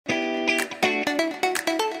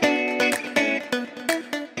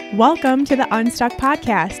Welcome to the Unstuck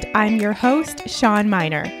Podcast. I'm your host, Shawn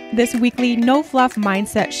Miner. This weekly no-fluff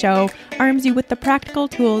mindset show arms you with the practical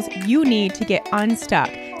tools you need to get unstuck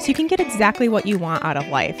so you can get exactly what you want out of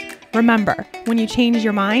life. Remember, when you change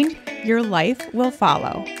your mind, your life will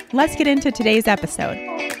follow. Let's get into today's episode.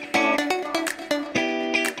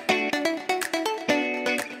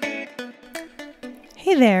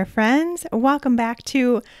 Hey there, friends. Welcome back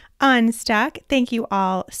to Unstuck. Thank you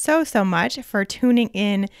all so much for tuning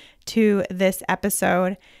in to this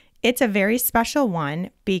episode. It's a very special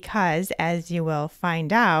one because, as you will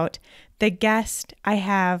find out, the guest I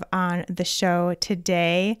have on the show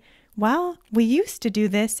today, well, we used to do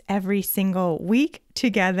this every single week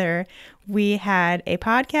together. We had a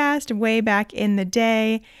podcast way back in the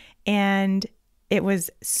day, and it was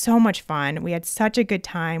so much fun. We had such a good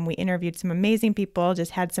time. We interviewed some amazing people,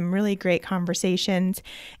 just had some really great conversations,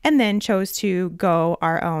 and then chose to go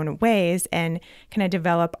our own ways and kind of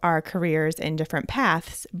develop our careers in different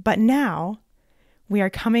paths. But now we are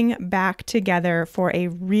coming back together for a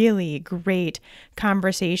really great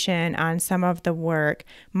conversation on some of the work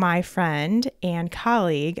my friend and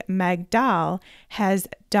colleague, Meg Doll, has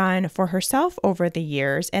done for herself over the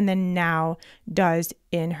years and then now does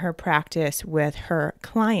in her practice with her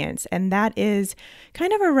clients. And that is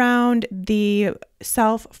kind of around the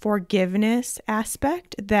self-forgiveness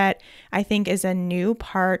aspect that I think is a new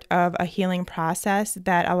part of a healing process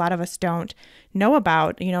that a lot of us don't know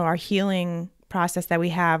about, our healing process that we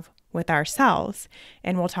have with ourselves.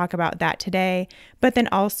 And we'll talk about that today. But then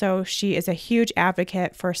also she is a huge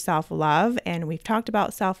advocate for self-love. And we've talked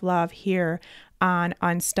about self-love here on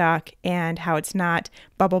Unstuck and how it's not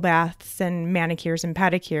bubble baths and manicures and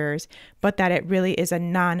pedicures, but that it really is a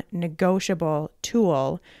non-negotiable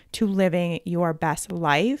tool to living your best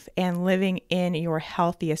life and living in your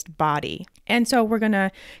healthiest body. And so we're going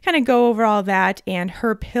to kind of go over all that and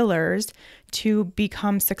her pillars to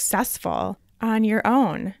become successful on your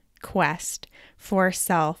own quest for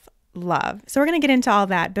self-love. So we're going to get into all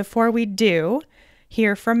that. Before we do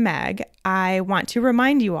hear from Meg, I want to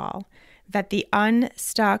remind you all that the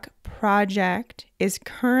Unstuck Project is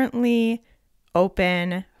currently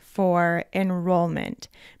open for enrollment.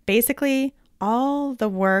 Basically, all the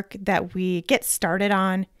work that we get started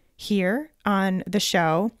on here on the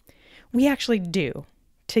show, we actually do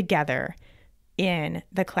together in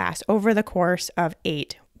the class over the course of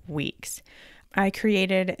 8 weeks. I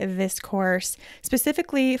created this course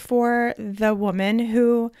specifically for the woman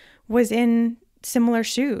who was in similar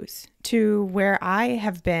shoes to where I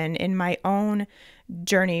have been in my own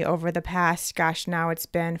journey over the past, now it's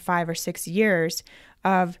been 5 or 6 years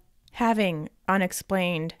of having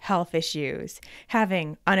unexplained health issues,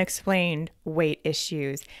 having unexplained weight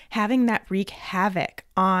issues, having that wreak havoc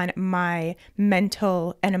on my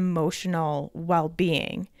mental and emotional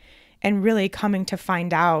well-being. And really coming to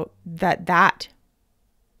find out that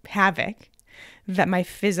havoc that my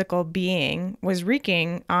physical being was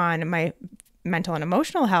wreaking on my mental and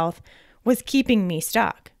emotional health was keeping me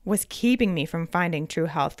stuck, was keeping me from finding true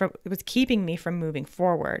health, was keeping me from moving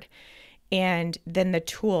forward. And then the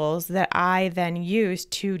tools that I then use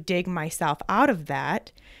to dig myself out of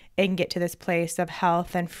that and get to this place of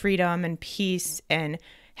health and freedom and peace and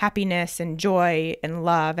happiness and joy and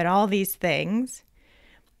love and all these things,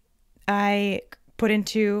 I put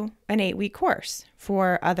into an 8-week course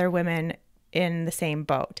for other women in the same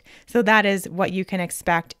boat. So that is what you can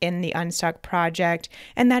expect in the Unstuck Project.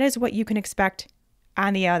 And that is what you can expect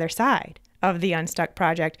on the other side of the Unstuck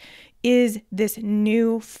Project is this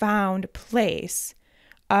newfound place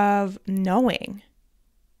of knowing,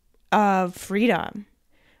 of freedom,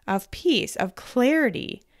 of peace, of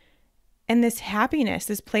clarity, and this happiness,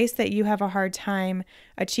 this place that you have a hard time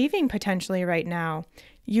achieving potentially right now.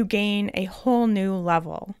 You gain a whole new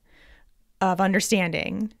level of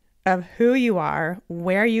understanding of who you are,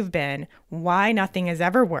 where you've been, why nothing has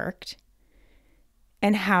ever worked,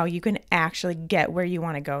 and how you can actually get where you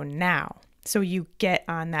want to go now. So you get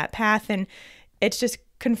on that path. And it's just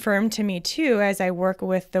confirmed to me too, as I work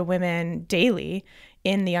with the women daily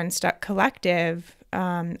in the Unstuck Collective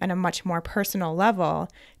on a much more personal level,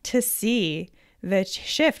 to see the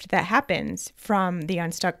shift that happens from the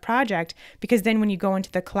Unstuck Project. Because then when you go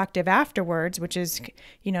into the collective afterwards, which is,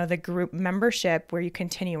 the group membership where you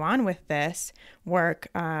continue on with this work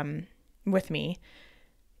with me,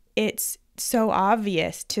 it's so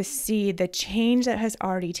obvious to see the change that has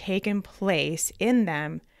already taken place in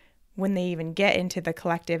them when they even get into the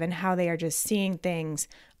collective and how they are just seeing things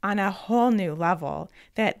on a whole new level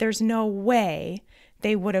that there's no way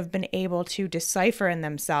they would have been able to decipher in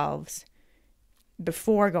themselves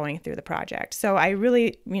before going through the project. So I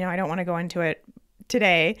really, I don't want to go into it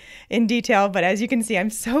today in detail, but as you can see, I'm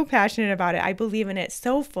so passionate about it. I believe in it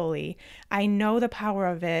so fully. I know the power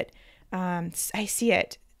of it. I see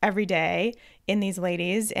it every day in these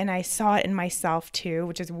ladies, and I saw it in myself too,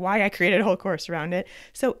 which is why I created a whole course around it.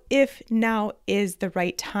 So if now is the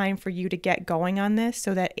right time for you to get going on this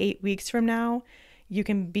so that 8 weeks from now, you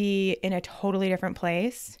can be in a totally different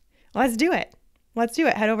place, let's do it. Let's do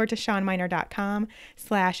it. Head over to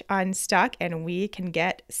shawnminer.com/unstuck and we can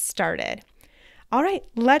get started. All right,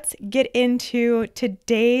 let's get into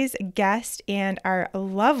today's guest and our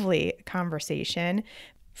lovely conversation.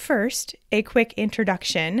 First, a quick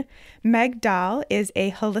introduction. Meg Doll is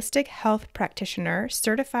a holistic health practitioner,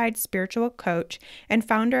 certified spiritual coach, and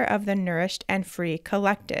founder of the Nourished and Free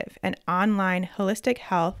Collective, an online holistic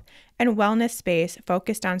health and wellness space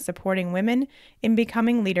focused on supporting women in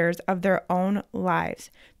becoming leaders of their own lives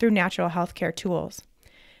through natural healthcare tools.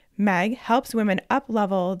 Meg helps women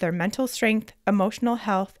up-level their mental strength, emotional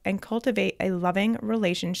health, and cultivate a loving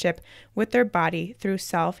relationship with their body through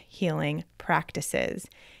self-healing practices.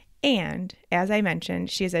 And as I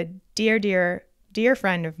mentioned, she's a dear, dear, dear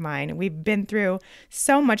friend of mine. We've been through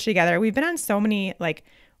so much together. We've been on so many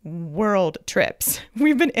world trips.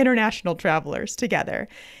 We've been international travelers together.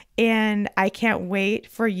 And I can't wait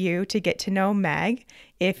for you to get to know Meg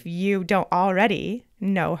if you don't already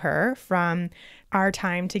know her from our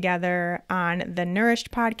time together on the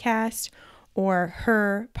Nourished podcast or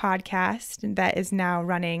her podcast that is now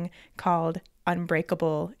running called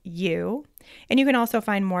Unbreakable You. And you can also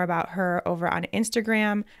find more about her over on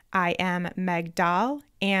Instagram. I am Meg Doll,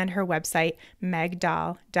 and her website,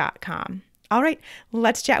 megdoll.com. All right,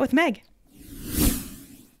 let's chat with Meg.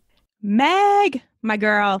 Meg, my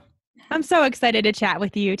girl, I'm so excited to chat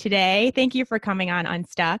with you today. Thank you for coming on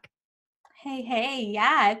Unstuck. Hey,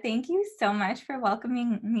 yeah, thank you so much for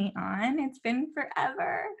welcoming me on. It's been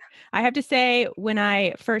forever. I have to say, when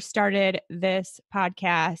I first started this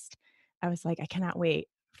podcast, I was like, I cannot wait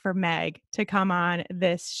for Meg to come on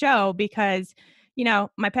this show because,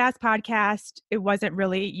 my past podcast, it wasn't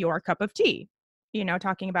really your cup of tea,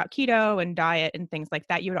 talking about keto and diet and things like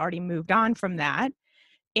that. You had already moved on from that.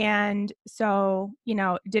 And so,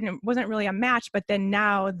 wasn't really a match. But then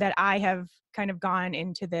now that I have kind of gone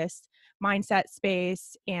into this mindset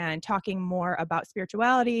space and talking more about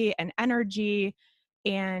spirituality and energy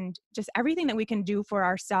and just everything that we can do for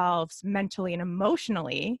ourselves mentally and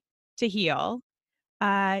emotionally to heal,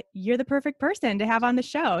 you're the perfect person to have on the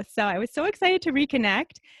show. So I was so excited to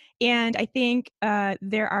reconnect. And I think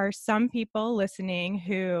there are some people listening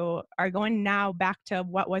who are going now back to,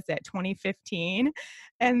 2015?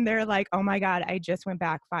 And they're like, oh my God, I just went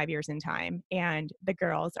back 5 years in time. And the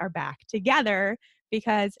girls are back together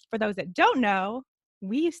because for those that don't know,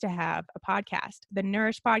 we used to have a podcast, the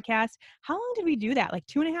Nourish podcast. How long did we do that? Like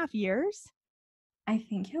 2.5 years? I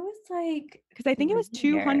think it was Because I think it was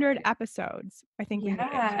 200 years. episodes. I think we made it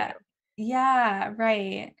Yeah, to. yeah,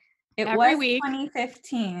 right. It Every was week.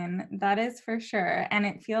 2015, that is for sure. And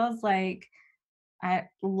it feels like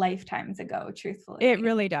lifetimes ago, It truthfully.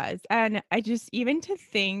 really does. And I just, even to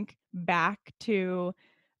think back to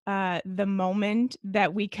the moment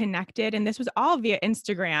that we connected, and this was all via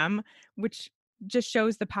Instagram, which just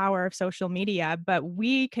shows the power of social media. But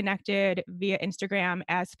we connected via Instagram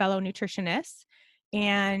as fellow nutritionists.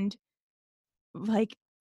 And like,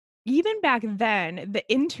 even back then, the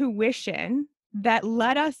intuition that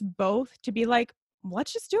led us both to be like,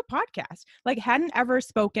 let's just do a podcast. Like, hadn't ever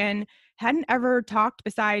spoken, hadn't ever talked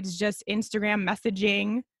besides just Instagram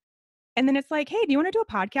messaging. And then it's like, hey, do you want to do a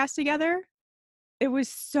podcast together? It was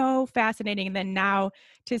so fascinating. And then now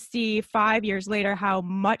to see 5 years later how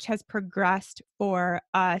much has progressed for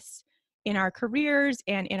us in our careers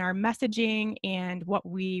and in our messaging and what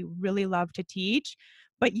we really love to teach.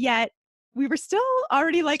 But yet we were still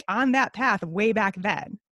already on that path way back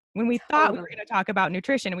then when we thought we were Totally. going to talk about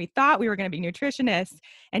nutrition and we thought we were going to be nutritionists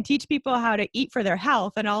and teach people how to eat for their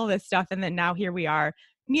health and all of this stuff. And then now here we are,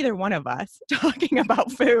 neither one of us talking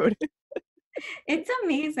about food. It's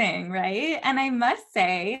amazing, right? And I must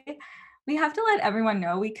say, we have to let everyone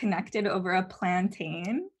know we connected over a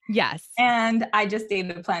plantain. Yes. And I just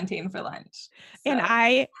ate a plantain for lunch. And So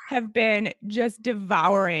I have been just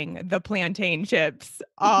devouring the plantain chips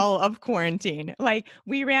all of quarantine. Like,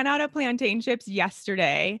 we ran out of plantain chips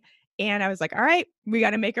yesterday, and I was like, all right, we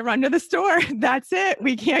got to make a run to the store. That's it.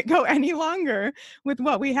 We can't go any longer with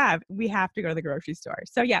what we have. We have to go to the grocery store.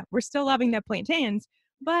 So, yeah, we're still loving the plantains,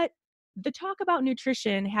 but the talk about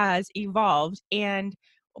nutrition has evolved, and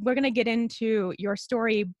we're going to get into your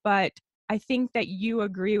story, but I think that you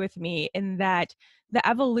agree with me in that the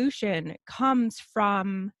evolution comes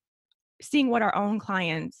from seeing what our own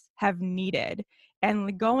clients have needed.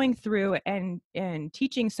 and going through and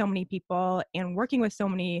teaching so many people and working with so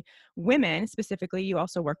many women specifically, you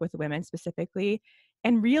also work with women specifically,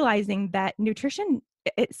 and realizing that nutrition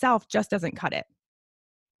itself just doesn't cut it.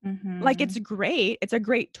 Like, Mm-hmm. it's great. It's a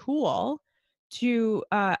great tool to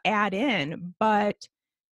add in, but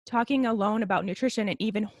talking alone about nutrition and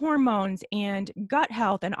even hormones and gut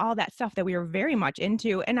health and all that stuff that we are very much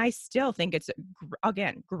into, and I still think it's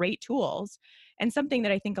again great tools and something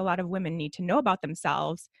that I think a lot of women need to know about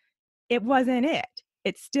themselves. It wasn't it.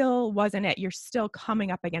 It still wasn't it. You're still coming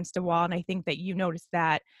up against a wall, and I think that you noticed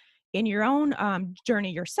that in your own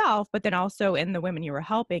journey yourself, but then also in the women you were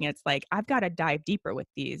helping. It's like, I've got to dive deeper with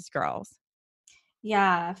these girls.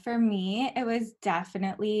 Yeah, for me, it was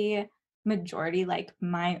definitely majority like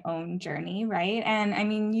my own journey, right? And I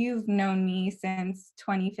mean, you've known me since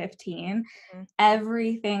 2015. Mhm.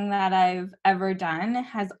 Everything that I've ever done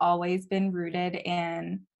has always been rooted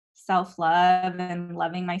in self-love and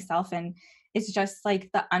loving myself. And it's just like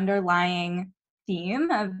the underlying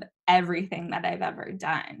theme of everything that I've ever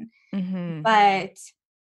done. Mhm. But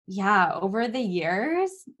yeah, over the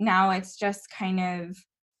years, now it's just kind of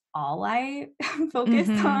all I focus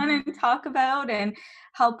Mhm. on and talk about and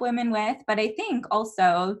help women with. But I think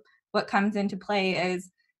also what comes into play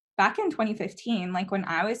is back in 2015, like when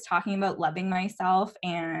I was talking about loving myself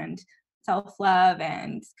and self love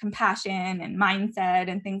and compassion and mindset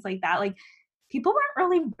and things like that, like people weren't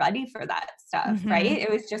really ready for that stuff, right? Mhm. It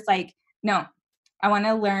was just like, no, I want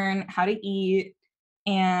to learn how to eat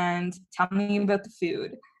and tell me about the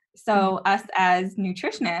food. Mhm. So us as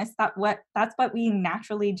nutritionists, that's what we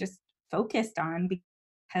naturally just focused on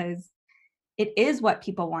because it is what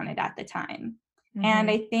people wanted at the time. And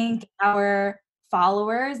Mhm. I think our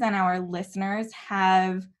followers and our listeners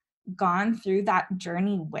have gone through that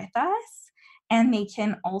journey with us. And they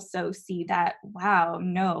can also see that, wow,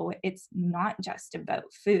 no, it's not just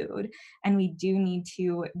about food. And we do need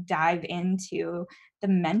to dive into the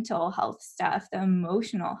mental health stuff, the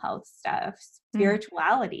emotional health stuff, Mm.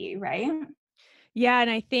 spirituality, right? Yeah, and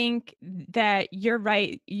I think that you're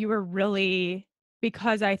right. You were really,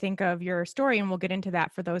 because I think of your story, and we'll get into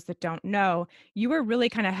that for those that don't know, you were really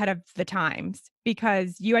kind of ahead of the times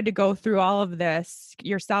because you had to go through all of this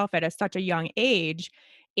yourself at such a young age.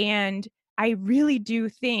 And I really do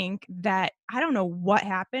think that I don't know what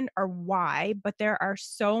happened or why, but there are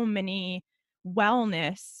so many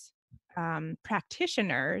wellness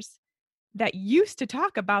practitioners that used to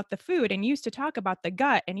talk about the food and used to talk about the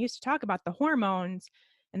gut and used to talk about the hormones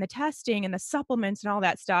and the testing and the supplements and all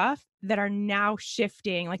that stuff that are now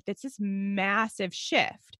shifting. Like, it's this massive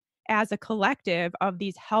shift as a collective of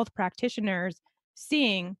these health practitioners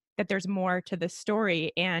seeing that there's more to the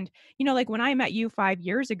story. And, like when I met you 5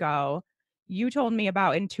 years ago, you told me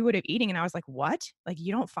about intuitive eating, and I was like, what? Like,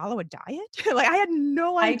 you don't follow a diet? Like, I had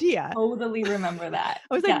no I idea. totally remember that.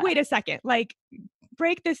 I was like, Yeah. wait a second. Like,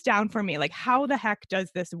 break this down for me. Like, how the heck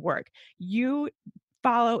does this work? You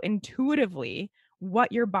follow intuitively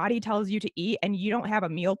what your body tells you to eat, and you don't have a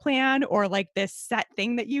meal plan or like this set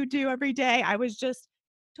thing that you do every day. I was just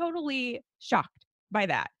totally shocked by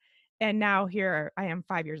that. And now here I am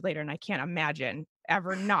 5 years later, and I can't imagine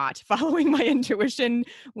ever not following my intuition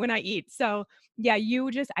when I eat. So, yeah, you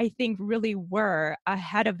just, I think, really were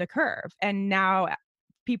ahead of the curve. And now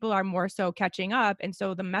people are more so catching up. And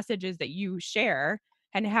so the messages that you share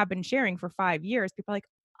and have been sharing for 5 years, people are like,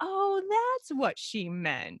 oh, that's what she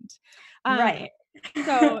meant. Um, Right.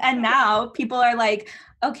 so And now people are like,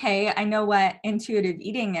 okay, I know what intuitive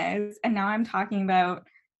eating is. And now I'm talking about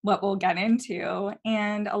what we'll get into.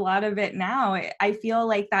 And a lot of it now, I feel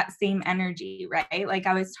like that same energy, right? Like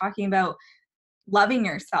I was talking about loving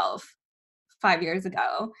yourself 5 years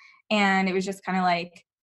ago. And it was just kind of like,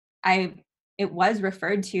 I it was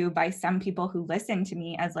referred to by some people who listen to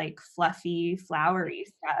me as like fluffy, flowery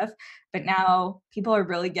stuff, but now people are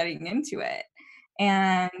really getting into it.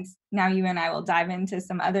 And now you and I will dive into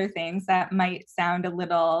some other things that might sound a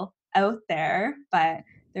little out there, but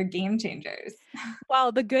they're game changers.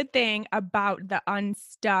 well, the good thing about the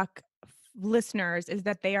unstuck listeners is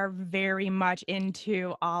that they are very much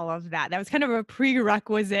into all of that. That was kind of a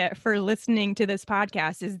prerequisite for listening to this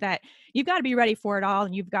podcast, is that you've got to be ready for it all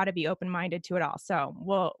and you've got to be open-minded to it all. So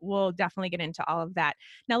we'll definitely get into all of that.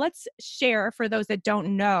 Now let's share, for those that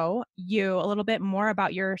don't know you, a little bit more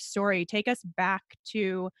about your story. Take us back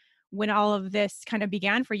to when all of this kind of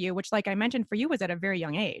began for you, which, like I mentioned, for you was at a very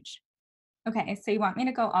young age. Okay, so you want me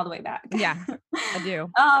to go all the way back? Yeah, I do.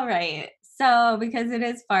 All right. So, because it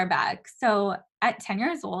is far back. So, at 10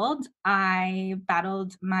 years old, I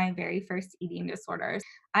battled my very first eating disorders.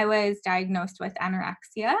 I was diagnosed with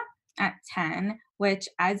anorexia at 10, which,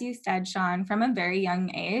 as you said, Shawn, from a very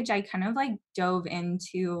young age, I kind of like dove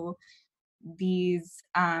into these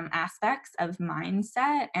aspects of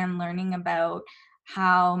mindset and learning about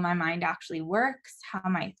how my mind actually works, how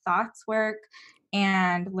my thoughts work,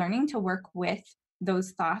 and learning to work with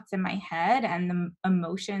those thoughts in my head and the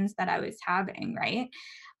emotions that I was having, right?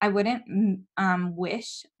 I wouldn't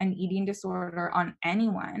wish an eating disorder on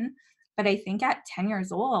anyone, but I think at 10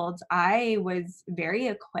 years old, I was very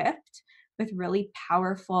equipped with really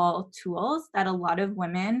powerful tools that a lot of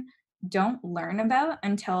women don't learn about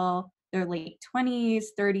until their late 20s,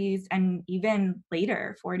 30s, and even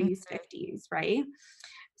later, 40s, 50s, right?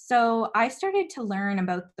 So I started to learn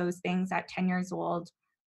about those things at 10 years old.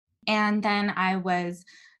 And then I was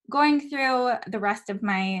going through the rest of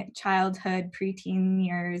my childhood, preteen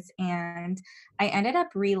years, and I ended up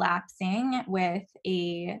relapsing with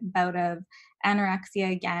a bout of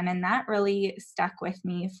anorexia again. And that really stuck with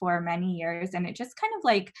me for many years. And it just kind of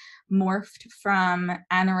like morphed from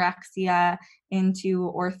anorexia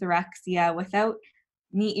into orthorexia without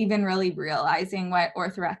me even really realizing what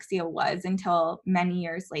orthorexia was until many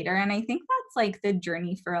years later. And I think that's like the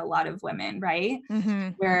journey for a lot of women, right? Mm-hmm.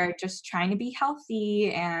 We're just trying to be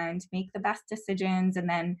healthy and make the best decisions. And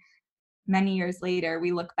then many years later,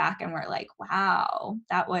 we look back and we're like, wow,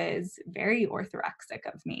 that was very orthorexic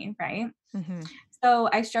of me, right? Mm-hmm. So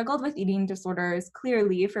I struggled with eating disorders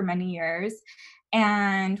clearly for many years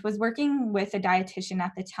and was working with a dietitian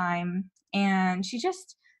at the time. And she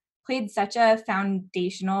just played such a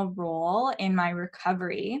foundational role in my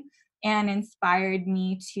recovery and inspired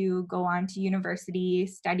me to go on to university,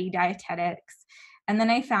 study dietetics. And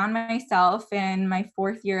then I found myself in my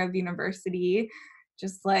fourth year of university,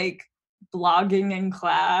 just like blogging in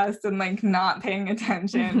class and like not paying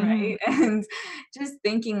attention, Mm-hmm. right? And just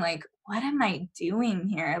thinking like, what am I doing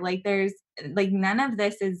here? Like there's like none of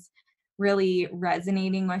this is really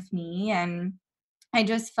resonating with me. And I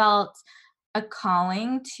just felt a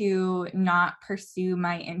calling to not pursue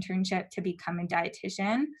my internship to become a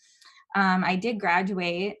dietitian. I did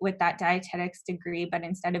graduate with that dietetics degree, but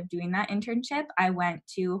instead of doing that internship, I went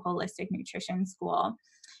to holistic nutrition school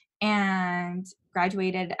and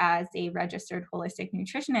graduated as a registered holistic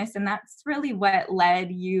nutritionist. And that's really what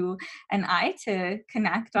led you and I to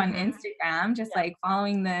connect on Mm-hmm. Instagram, just Yeah. like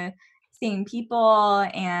following the same people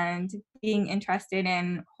and being interested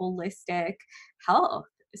in holistic health.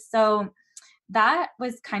 So that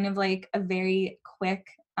was kind of like a very quick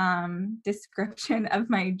description of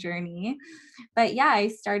my journey. But yeah, I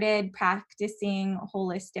started practicing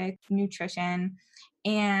holistic nutrition,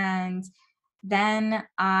 and then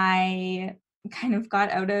I kind of got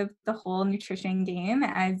out of the whole nutrition game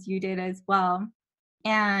as you did as well.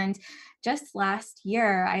 And just last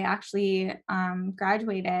year, I actually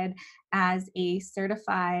graduated as a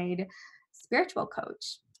certified spiritual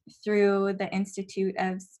coach through the Institute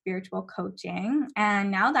of Spiritual Coaching. And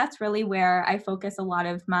now that's really where I focus a lot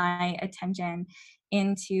of my attention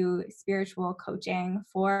into spiritual coaching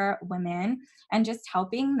for women and just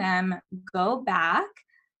helping them go back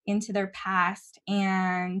into their past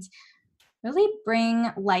and really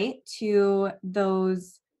bring light to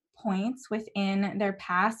those points within their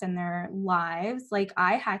past and their lives, like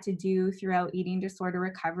I had to do throughout eating disorder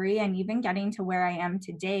recovery and even getting to where I am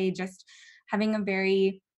today, just having a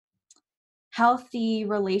very healthy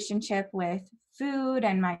relationship with food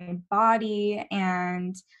and my body.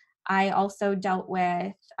 And I also dealt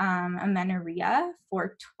with amenorrhea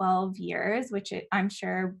for 12 years, which I'm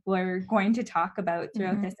sure we're going to talk about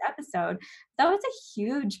throughout Mm-hmm. this episode. That was a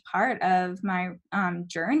huge part of my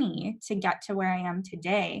journey to get to where I am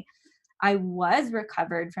today. I was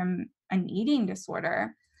recovered from an eating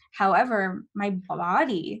disorder. However, my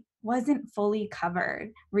body wasn't fully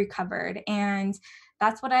recovered. And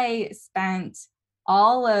that's what I spent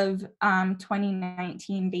all of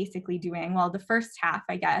 2019 basically doing. Well, the first half,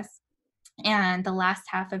 I guess, and the last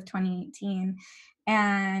half of 2018.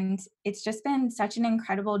 And it's just been such an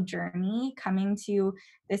incredible journey coming to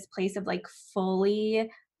this place of like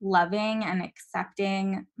fully loving and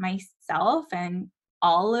accepting myself and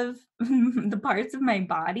all of the parts of my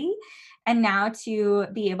body. And now to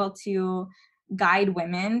be able to guide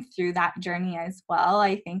women through that journey as well,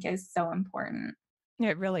 I think is so important.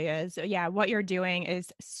 It really is. Yeah, what you're doing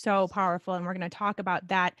is so powerful, and we're going to talk about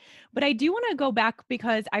that. But I do want to go back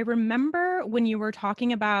because I remember when you were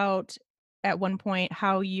talking about at one point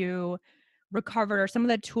how you recovered or some of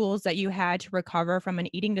the tools that you had to recover from an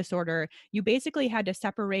eating disorder. You basically had to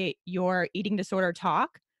separate your eating disorder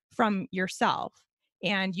talk from yourself.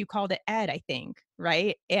 And you called it Ed, I think,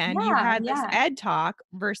 right? And you Yeah, had this yeah. Ed talk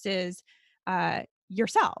versus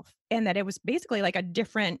yourself, and that it was basically like a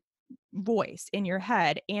different voice in your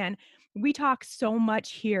head. And we talk so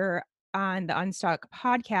much here on the Unstuck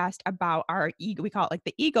podcast about our ego. We call it like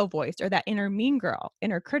the ego voice or that inner mean girl,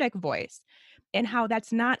 inner critic voice, and how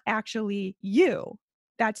that's not actually you.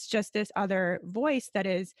 That's just this other voice that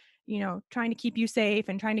is, trying to keep you safe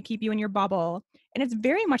and trying to keep you in your bubble. And it's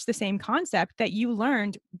very much the same concept that you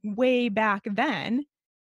learned way back then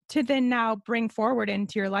to then now bring forward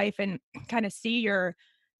into your life and kind of see your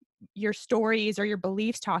stories or your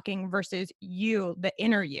beliefs talking versus you, the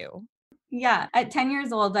inner you. Yeah, at 10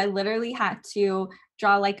 years old, I literally had to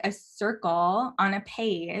draw like a circle on a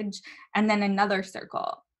page and then another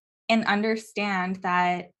circle and understand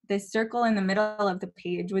that the circle in the middle of the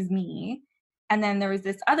page was me. And then there was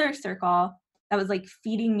this other circle that was like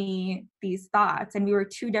feeding me these thoughts, and we were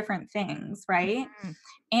two different things, right? Mm,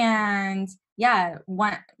 And yeah,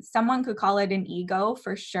 someone could call it an ego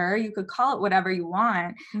for sure. You could call it whatever you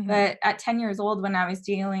want. mhm, But at 10 years old, when I was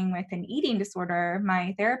dealing with an eating disorder,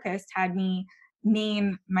 my therapist had me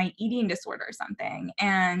name my eating disorder something.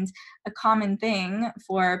 And a common thing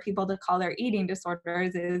for people to call their eating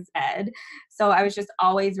disorders is ED. So I was just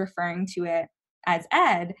always referring to it as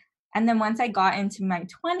ED. And then once I got into my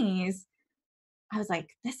 20s, I was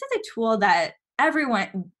like, this is a tool that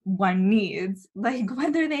everyone needs, like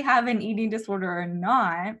whether they have an eating disorder or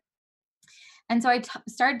not. And so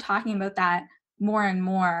started talking about that more and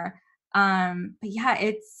more. But yeah,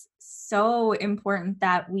 it's so important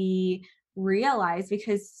that we realize,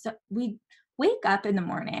 because we wake up in the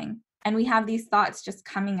morning and we have these thoughts just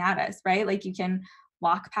coming at us, right? Like you can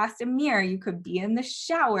walk past a mirror, you could be in the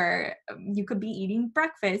shower, you could be eating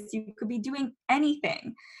breakfast, you could be doing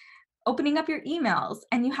anything, opening up your emails,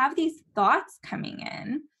 and you have these thoughts coming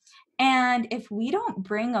in. And if we don't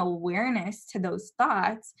bring awareness to those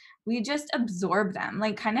thoughts, we just absorb them.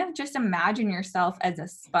 Like, kind of just imagine yourself as a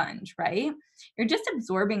sponge, right? You're just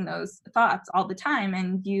absorbing those thoughts all the time,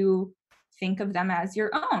 and you think of them as your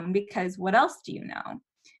own, because what else do you know?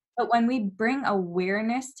 But when we bring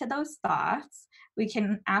awareness to those thoughts, we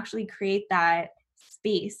can actually create that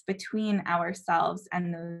space between ourselves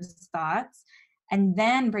and those thoughts, and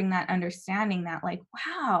then bring that understanding that, like,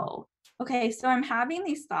 wow, okay, so I'm having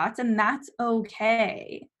these thoughts and that's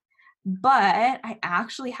okay. But I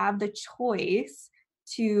actually have the choice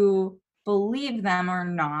to believe them or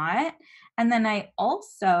not. And then I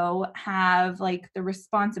also have like the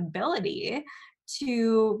responsibility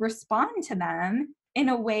to respond to them in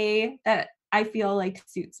a way that I feel like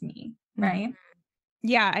suits me, mhm. right?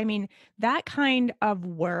 Yeah, I mean, that kind of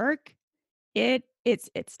work,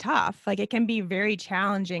 it's tough. Like, it can be very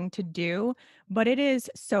challenging to do, but it is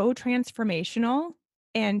so transformational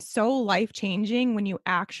and so life-changing when you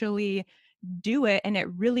actually do it, and it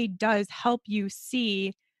really does help you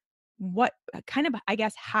see what kind of, I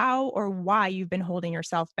guess, how or why you've been holding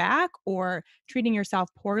yourself back or treating yourself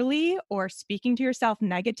poorly or speaking to yourself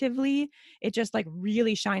negatively. It just like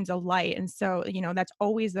really shines a light. And so, that's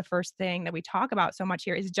always the first thing that we talk about so much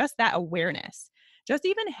here is just that awareness. Just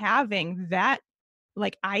even having that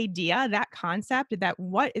like idea, that concept that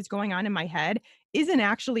what is going on in my head isn't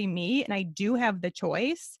actually me and I do have the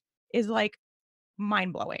choice is like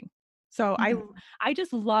mind blowing. So Mhm. I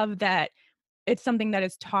just love that it's something that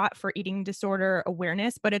is taught for eating disorder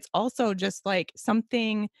awareness, but it's also just like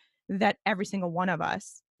something that every single one of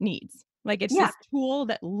us needs. Like it's Yeah. this tool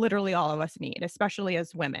that literally all of us need, especially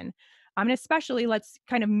as women. And especially let's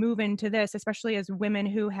kind of move into this, especially as women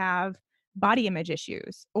who have body image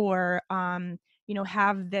issues or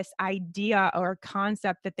have this idea or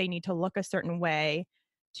concept that they need to look a certain way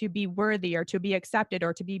to be worthy or to be accepted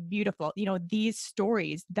or to be beautiful. These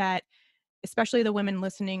stories that especially the women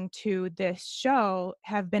listening to this show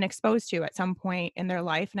have been exposed to at some point in their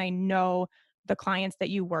life. And I know the clients that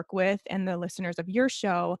you work with and the listeners of your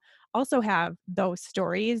show also have those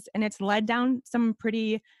stories. And it's led down some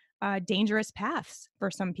pretty dangerous paths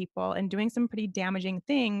for some people and doing some pretty damaging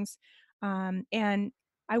things. And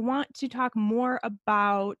I want to talk more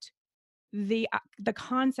about the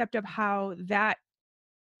concept of how that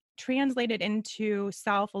translated into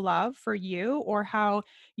self-love for you or how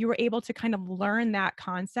you were able to kind of learn that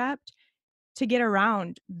concept to get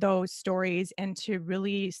around those stories and to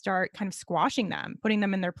really start kind of squashing them, putting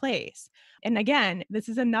them in their place. And again, this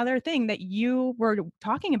is another thing that you were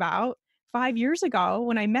talking about 5 years ago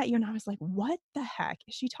when I met you and I was like, "What the heck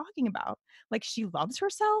is she talking about? Like she loves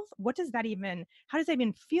herself? What does that even how does that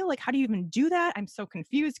even feel like? How do you even do that?" I'm so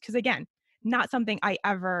confused because again, not something I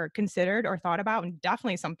ever considered or thought about and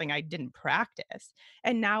definitely something I didn't practice.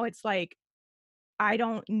 And now it's like I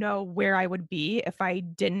don't know where I would be if I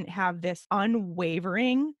didn't have this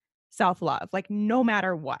unwavering self-love, like, no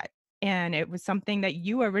matter what. And it was something that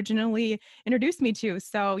you originally introduced me to.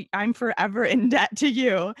 So I'm forever in debt to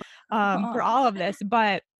you for Oh, all of this.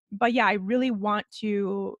 But yeah, I really want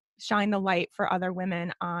to shine the light for other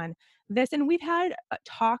women on this. And we've had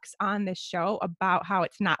talks on this show about how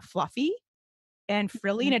it's not fluffy and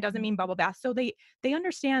frilly, and it doesn't mhm. mean bubble bath. So they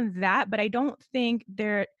understand that, but I don't think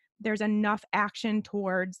there's enough action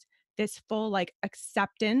towards this full like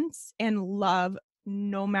acceptance and love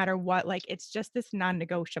no matter what. Like it's just this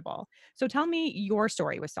non-negotiable. So tell me your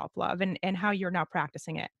story with self-love and how you're now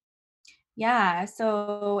practicing it. Yeah,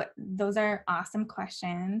 so those are awesome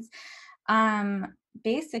questions. Um,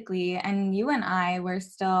 Basically, and you and I were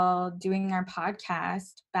still doing our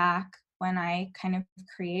podcast back when I kind of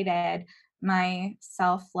created my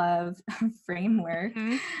self-love framework.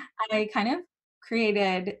 Mhm. I kind of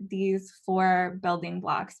created these 4 building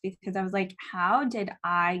blocks because I was like, how did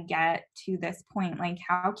I get to this point? Like,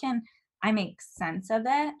 how can I make sense of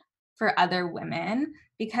it for other women?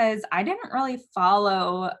 Because I didn't really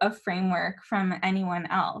follow a framework from anyone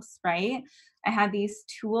else, right? I had these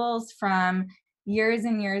tools from years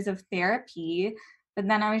and years of therapy, but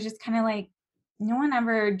then I was just kind of like, no one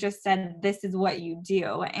ever just said, this is what you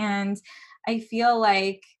do. And I feel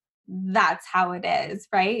like that's how it is,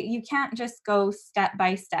 right? You can't just go step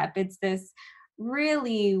by step. It's this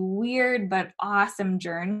really weird but awesome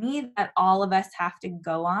journey that all of us have to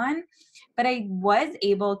go on. But I was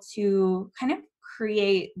able to kind of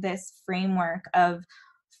create this framework of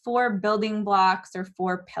 4 building blocks or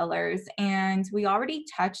 4 pillars. And we already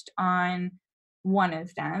touched on one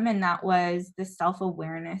of them, and that was the self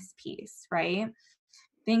awareness piece, right?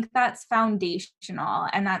 Think that's foundational,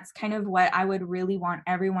 and that's kind of what I would really want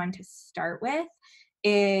everyone to start with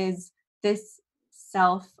is this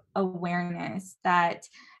self-awareness, that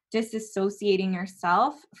disassociating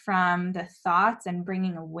yourself from the thoughts and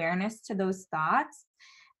bringing awareness to those thoughts.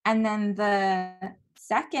 And then the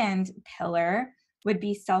second pillar would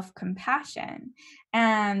be self-compassion.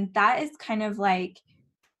 And that is kind of like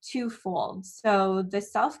twofold. So the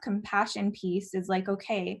self-compassion piece is like,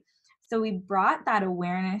 okay, so we brought that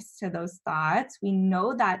awareness to those thoughts. We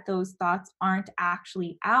know that those thoughts aren't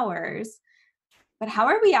actually ours, but how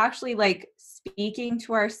are we actually like speaking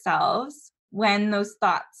to ourselves when those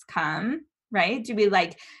thoughts come, right? Do we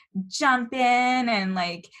like jump in and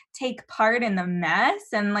like take part in the mess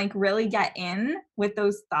and like really get in with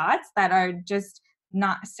those thoughts that are just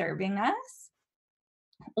not serving us?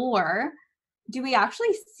 Or do we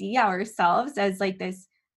actually see ourselves as like this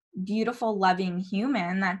beautiful, loving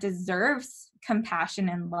human that deserves compassion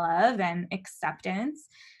and love and acceptance?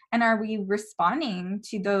 And are we responding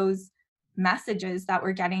to those messages that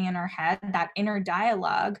we're getting in our head, that inner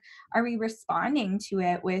dialogue? Are we responding to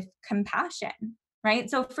it with compassion? Right.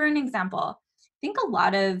 So, for an example, I think a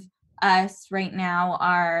lot of us right now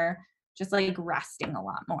are just like resting a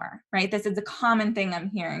lot more, right? This is a common thing I'm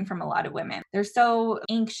hearing from a lot of women. They're so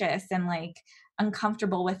anxious and like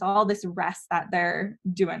uncomfortable with all this rest that they're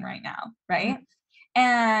doing right now, Mhm. right?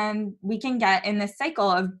 And we can get in this cycle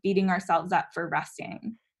of beating ourselves up for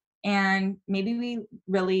resting. And maybe we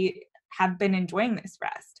really have been enjoying this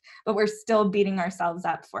rest, but we're still beating ourselves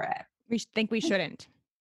up for it. Think we shouldn't.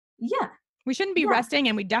 Yeah, We shouldn't be yeah, resting,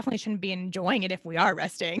 and we definitely shouldn't be enjoying it if we are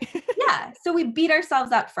resting. yeah. So we beat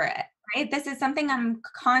ourselves up for it, right? This is something I'm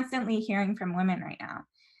constantly hearing from women right now.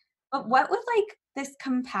 But what would like this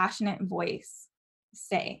compassionate voice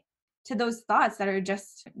say to those thoughts that are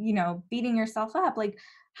just, beating yourself up? Like,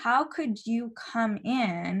 how could you come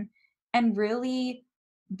in and really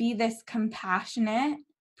be this compassionate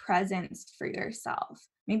presence for yourself?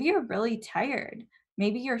 Maybe you're really tired.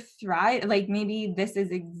 Maybe you're like maybe this is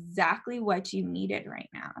exactly what you needed right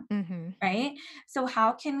now, Mhm. right? So,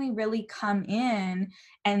 how can we really come in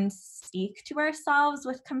and speak to ourselves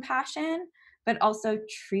with compassion, but also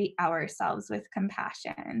treat ourselves with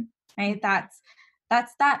compassion, right? That's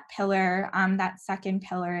that pillar. That second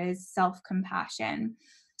pillar is self-compassion.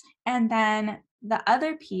 And then the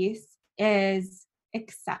other piece is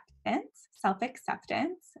acceptance,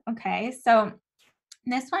 self-acceptance. Okay. So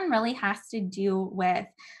this one really has to do with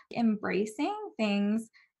embracing things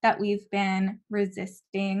that we've been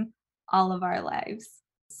resisting all of our lives.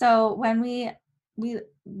 So when we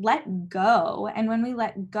let go, and when we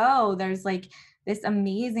let go, there's like this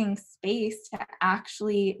amazing space to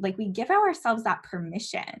actually like we give ourselves that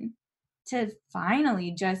permission to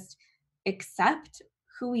finally just accept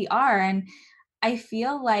who we are. And I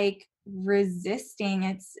feel like resisting,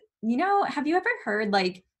 have you ever heard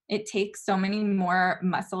like it takes so many more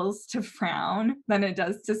muscles to frown than it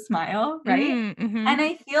does to smile, right? Mhm. And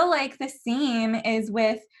I feel like the same is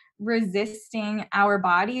with resisting our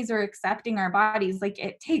bodies or accepting our bodies. Like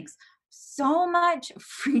it takes so much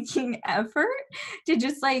freaking effort to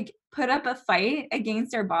just like put up a fight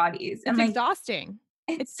against our bodies. It's And like, exhausting.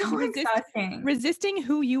 it's It's so exhausting. resisting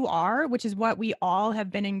who you are, which is what we all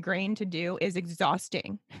have been ingrained to do, is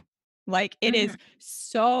exhausting. Like, it Mhm. is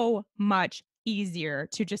so much easier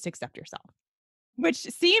to just accept yourself, which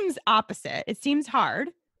seems opposite. It seems hard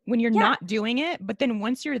when you're Yeah. not doing it, but then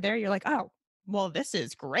once you're there, you're like, "Oh, well, this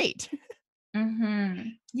is great."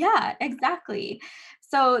 Yeah, exactly.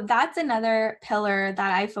 So that's another pillar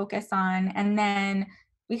that I focus on. And then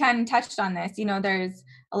we kind of touched on this. You know, there's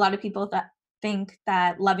a lot of people that think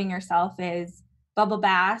that loving yourself is bubble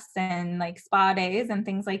baths and like spa days and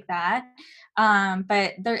things like that.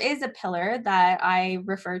 But there is a pillar that I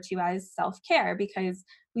refer to as self care, because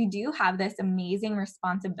we do have this amazing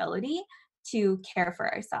responsibility to care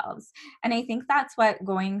for ourselves. And I think that's what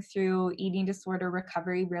going through eating disorder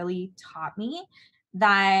recovery really taught me,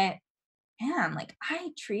 that, man, like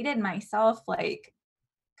I treated myself like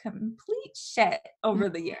complete shit over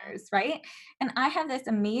the years, right? And I have this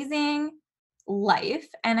amazing life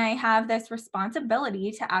and I have this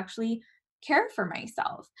responsibility to actually care for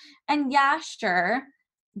myself. And yeah, sure,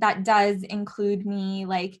 that does include me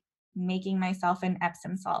like making myself an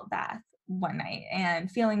Epsom salt bath one night and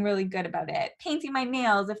feeling really good about it, painting my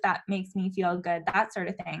nails if that makes me feel good, that sort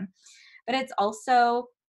of thing. But it's also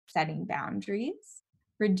setting boundaries,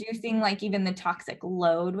 reducing like even the toxic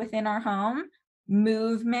load within our home,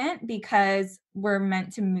 movement because we're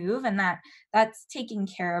meant to move, and that's taking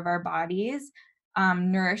care of our bodies,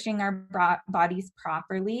 nourishing our bodies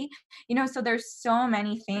properly. You know, so there's so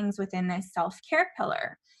many things within this self-care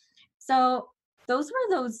pillar. So those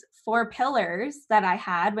were those four pillars that I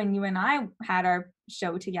had when you and I had our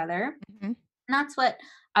show together. Mhm. And that's what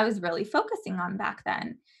I was really focusing on back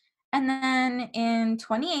then. And then in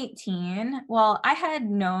 2018, well, I had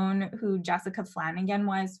known who Jessica Flanagan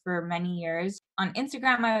was for many years. On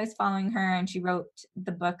Instagram, I was following her and she wrote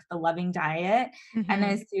the book, The Loving Diet. And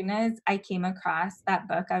Mhm. as soon as I came across that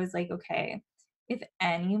book, I was like, okay, if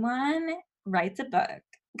anyone writes a book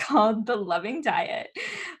called The Loving Diet,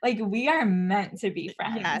 like we are meant to be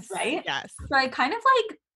friends, Yes, right? yes. So I kind of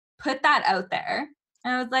like put that out there.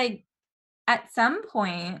 And I was like, at some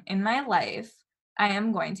point in my life, I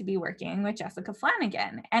am going to be working with Jessica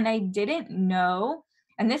Flanagan. And I didn't know,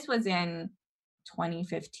 and this was in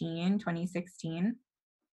 2015, 2016.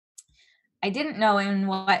 I didn't know in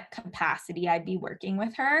what capacity I'd be working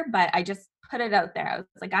with her, but I just put it out there. I was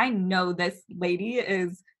like, I know this lady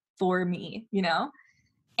is for me, you know?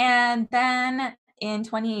 And then in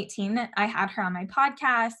 2018, I had her on my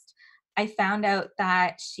podcast. I found out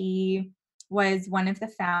that she was one of the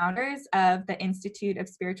founders of the Institute of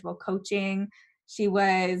Spiritual Coaching. She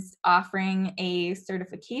was offering a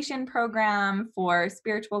certification program for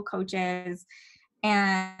spiritual coaches.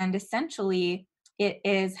 And essentially, it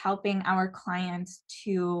is helping our clients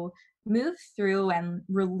to move through and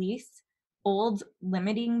release old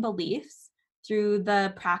limiting beliefs through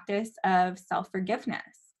the practice of self forgiveness.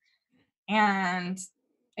 And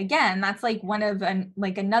again, that's like one of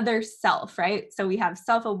like another self, right? So we have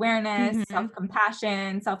self-awareness, Mhm.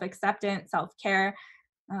 self-compassion, self-acceptance, self-care.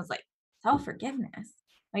 I was like, self-forgiveness.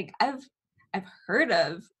 Like I've heard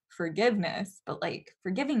of forgiveness, but like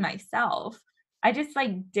forgiving myself, I just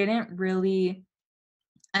like didn't really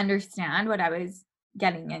understand what I was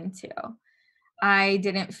getting into. I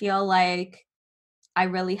didn't feel like I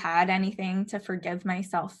really had anything to forgive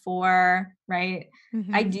myself for, right?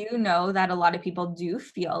 I Mhm. do know that a lot of people do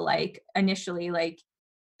feel like initially, like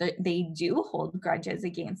they do hold grudges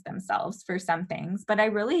against themselves for some things, but I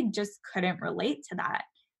really just couldn't relate to that.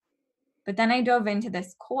 But then I dove into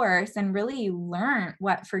this course and really learned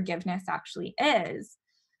what forgiveness actually is.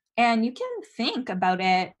 And you can think about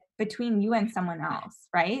it between you and someone else,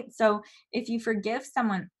 right? So if you forgive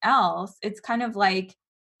someone else, it's kind of like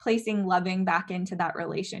placing loving back into that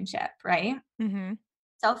relationship, right? Mhm.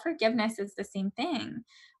 Self forgiveness is the same thing.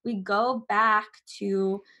 We go back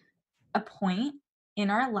to a point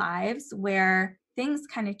in our lives where things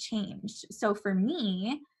kind of changed. So for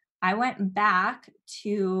me, I went back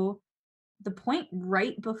to the point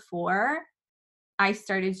right before I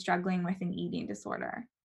started struggling with an eating disorder.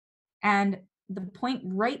 And the point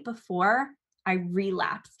right before I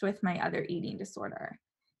relapsed with my other eating disorder.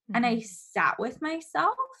 And I Mhm. sat with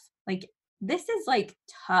myself. Like, this is like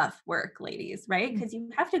tough work, ladies, right? Mhm. Because you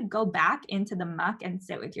have to go back into the muck and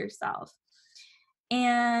sit with yourself.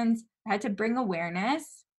 And I had to bring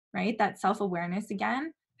awareness, right? That self awareness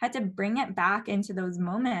again, had to bring it back into those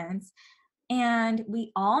moments. And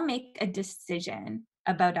we all make a decision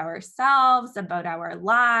about ourselves, about our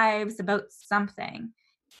lives, about something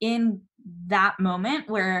in that moment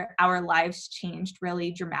where our lives changed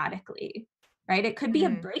really dramatically, right? It could be a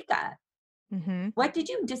Mm. breakup. Mhm. What did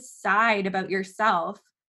you decide about yourself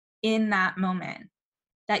in that moment?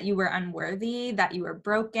 That you were unworthy, that you were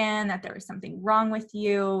broken, that there was something wrong with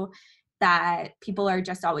you, that people are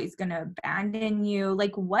just always going to abandon you?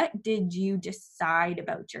 Like, what did you decide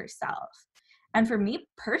about yourself? And for me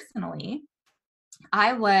personally,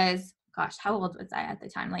 I was, gosh, how old was I at the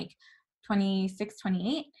time? Like 26,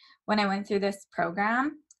 28 when I went through this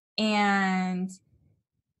program. And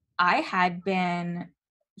I had been,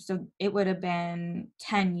 so it would have been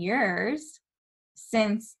 10 years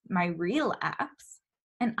since my relapse.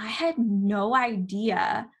 And I had no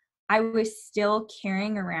idea I was still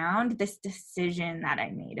carrying around this decision that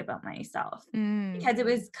I made about myself Mm. because it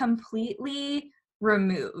was completely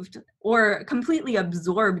removed or completely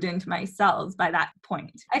absorbed into my cells by that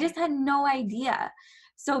point. I just had no idea.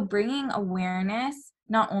 So bringing awareness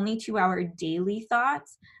not only to our daily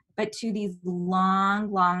thoughts, but to these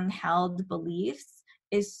long held beliefs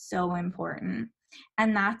is so important.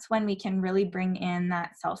 And that's when we can really bring in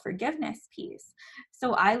that self-forgiveness piece.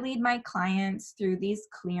 So I lead my clients through these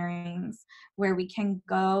clearings where we can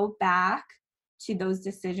go back to those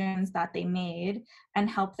decisions that they made and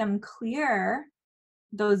help them clear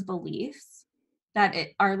those beliefs that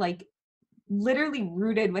are like literally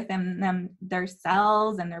rooted within them, their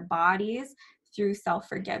cells and their bodies through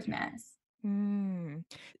self-forgiveness. Mm.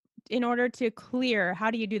 In order to clear,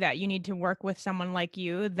 how do you do that? You need to work with someone like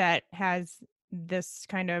you that has this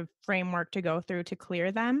kind of framework to go through to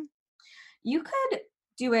clear them? You could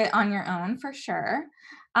do it on your own for sure.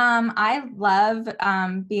 I love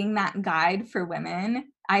being that guide for women.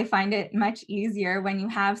 I find it much easier when you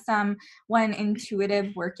have someone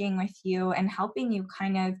intuitive working with you and helping you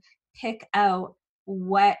kind of pick out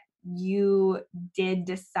what you did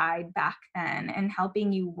decide back then and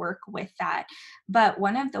helping you work with that. But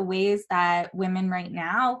one of the ways that women right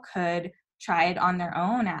now could try it on their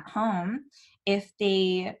own at home, if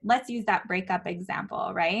they, let's use that breakup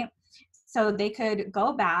example, right? So they could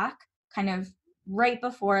go back kind of right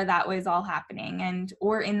before that was all happening and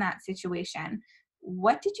or in that situation.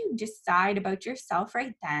 What did you decide about yourself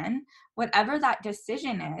right then? Whatever that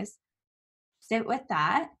decision is, sit with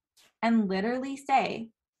that and literally say,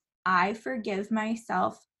 I forgive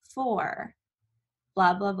myself for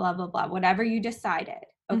blah, blah, blah, blah, blah, whatever you decided.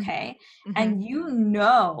 Mhm. Okay. Mhm. And you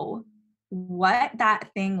know what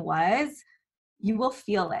that thing was, you will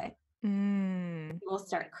feel it. Mm. You will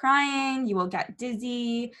start crying, you will get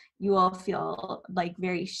dizzy, you will feel like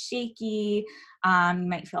very shaky, you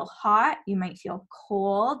might feel hot, you might feel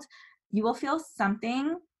cold, you will feel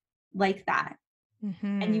something like that.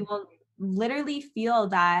 And you Mhm. will literally feel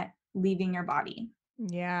that leaving your body.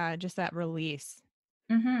 Yeah, just that release.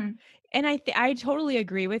 Mm-hmm. And I totally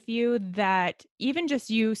agree with you that even just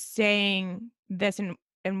you saying this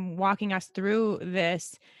and walking us through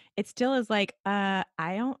this, it still is like, I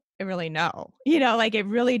don't really know. You know, like it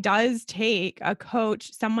really does take a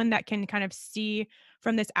coach, someone that can kind of see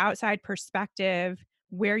from this outside perspective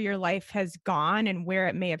where your life has gone and where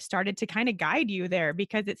it may have started to kind of guide you there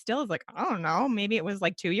because it still is like, I don't know, maybe it was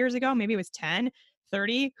like 2 years ago, maybe it was 10,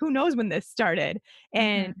 30, who knows when this started.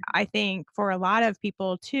 And Mm-hmm. I think for a lot of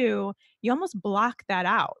people too, you almost block that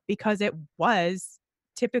out because it was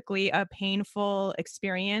typically a painful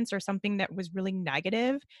experience or something that was really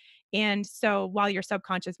negative. And so while your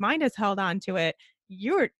subconscious mind has held on to it,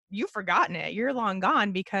 you've forgotten it. You're long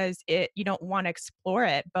gone because it you don't want to explore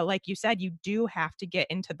it. But like you said, you do have to get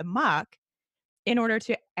into the muck in order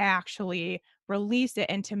to actually release it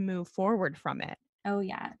and to move forward from it. Oh,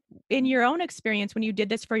 yeah. In your own experience, when you did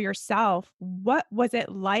this for yourself, what was it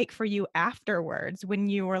like for you afterwards when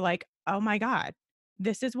you were like, "Oh my god,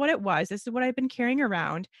 this is what it was. This is what I've been carrying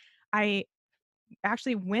around. I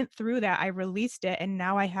actually went through that. I released it, and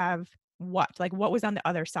now I have what? Like, what was on the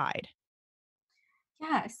other side?"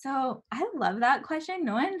 Yeah, so I love that question.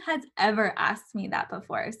 No one has ever asked me that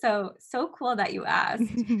before. So cool that you asked.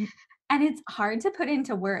 And it's hard to put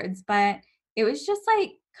into words, but it was just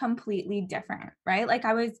like completely different, right? Like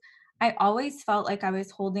I always felt like I was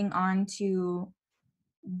holding on to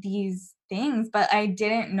these things, but I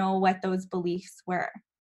didn't know what those beliefs were.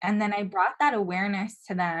 And then I brought that awareness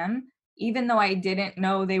to them, even though I didn't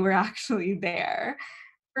know they were actually there,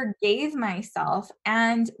 forgave myself.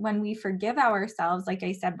 And when we forgive ourselves, like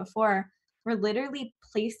I said before, we're literally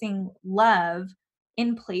placing love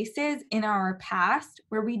in places in our past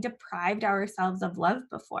where we deprived ourselves of love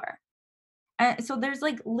before. And so there's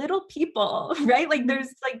like little people, right? Like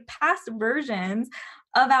there's like past versions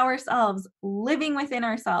of ourselves living within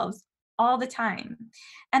ourselves all the time.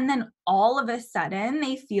 And then all of a sudden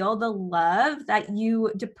they feel the love that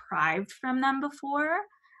you deprived from them before.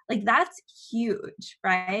 Like that's huge,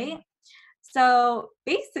 right? So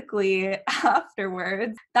basically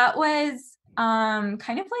afterwards, that was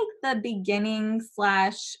kind of like the beginning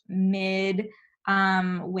slash mid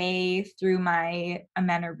way through my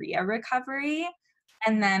amenorrhea recovery.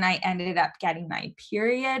 And then I ended up getting my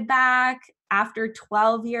period back after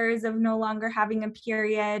 12 years of no longer having a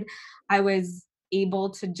period. I was able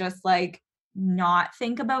to just like not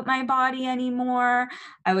think about my body anymore.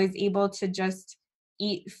 I was able to just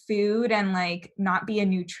eat food and like not be a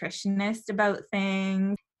nutritionist about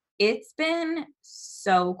things. It's been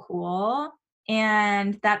so cool.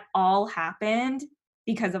 And that all happened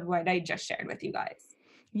because of what I just shared with you guys.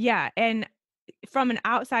 Yeah, and from an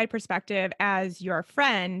outside perspective as your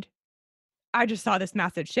friend, I just saw this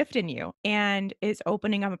massive shift in you, and it's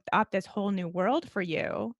opening up this whole new world for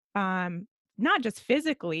you, not just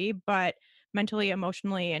physically, but mentally,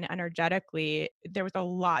 emotionally, and energetically. There was a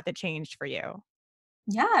lot that changed for you.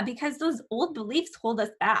 Yeah, because those old beliefs hold us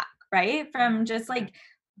back, right? From just like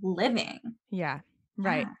living. Yeah,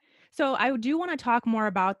 right. Yeah. So I do wanna talk more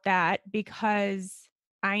about that because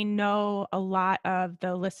I know a lot of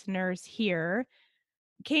the listeners here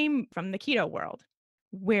came from the keto world,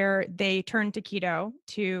 where they turned to keto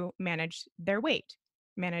to manage their weight,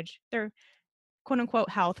 manage their quote unquote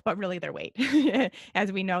health, but really their weight,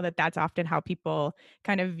 as we know that that's often how people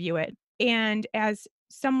kind of view it. And as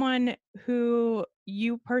someone who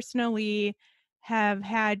you personally have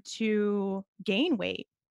had to gain weight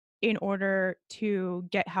in order to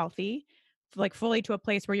get healthy, like fully to a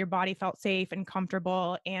place where your body felt safe and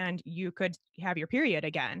comfortable and you could have your period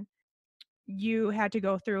again, you had to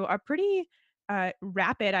go through a pretty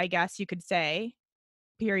rapid, I guess you could say,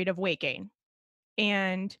 period of weight gain.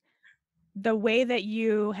 And the way that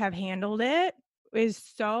you have handled it is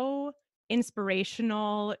so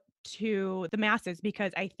inspirational to the masses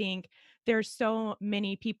because I think there's so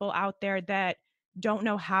many people out there that don't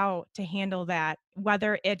know how to handle that,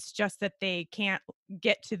 whether it's just that they can't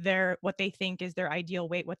get to their what they think is their ideal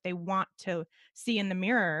weight, what they want to see in the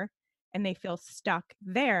mirror, and they feel stuck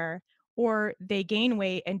there, or they gain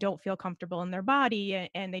weight and don't feel comfortable in their body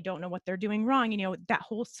and they don't know what they're doing wrong, that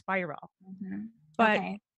whole spiral. Mhm. But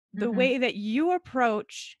Okay. the Mhm. way that you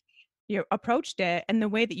approached it and the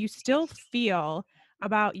way that you still feel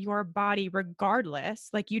about your body regardless,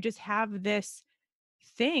 like, you just have this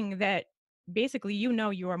thing that basically,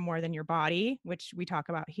 you are more than your body, which we talk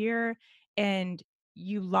about here, and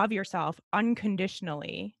you love yourself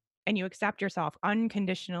unconditionally and you accept yourself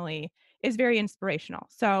unconditionally is very inspirational.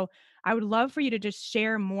 So, I would love for you to just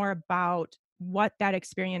share more about what that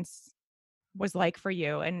experience was like for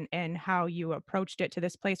you and how you approached it to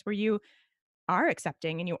this place where you are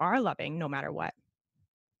accepting and you are loving no matter what.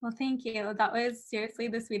 Well, thank you. That was seriously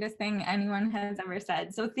the sweetest thing anyone has ever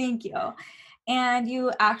said. So thank you. And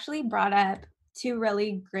you actually brought up two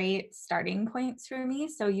really great starting points for me.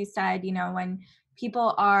 So you said, when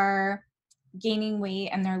people are gaining weight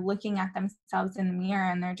and they're looking at themselves in the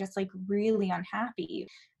mirror and they're just like really unhappy.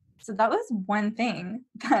 So that was one thing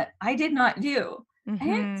that I did not do. I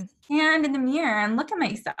didn't Mhm. stand in the mirror and look at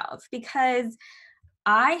myself because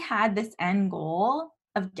I had this end goal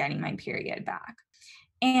of getting my period back.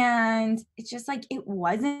 And it's just like it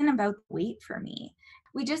wasn't about weight for me.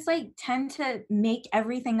 We just like tend to make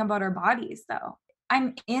everything about our bodies though.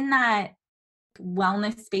 I'm in that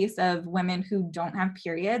wellness space of women who don't have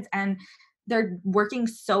periods and they're working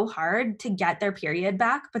so hard to get their period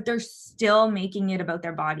back, but they're still making it about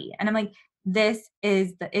their body. And I'm like, this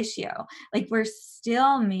is the issue. Like, we're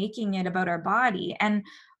still making it about our body. And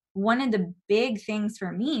one of the big things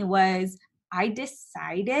for me was I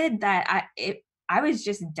decided that I was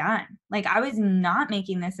just done. Like, I was not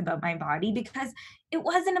making this about my body because it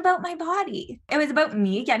wasn't about my body. It was about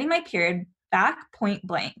me getting my period back, point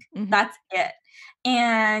blank. Mhm. That's it.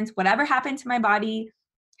 And whatever happened to my body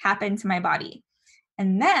happened to my body.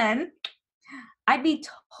 And then I'd be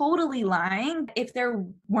totally lying if there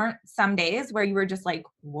weren't some days where you were just like,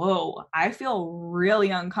 whoa, I feel really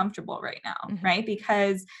uncomfortable right now, Mhm. right?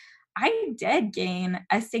 Because I did gain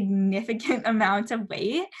a significant amount of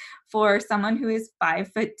weight for someone who is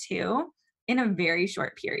 5'2" in a very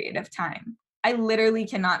short period of time. I literally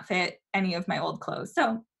cannot fit any of my old clothes.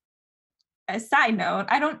 So a side note,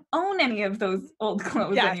 I don't own any of those old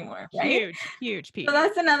clothes Yes. anymore, right? Huge, huge So piece.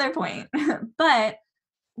 that's another point. But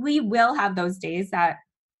we will have those days that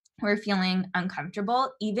we're feeling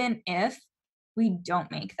uncomfortable, even if we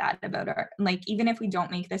don't make that about even if we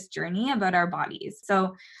don't make this journey about our bodies.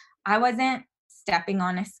 So I wasn't stepping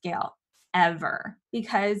on a scale ever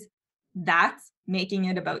because that's making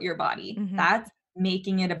it about your body. Mm-hmm. That's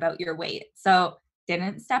making it about your weight. So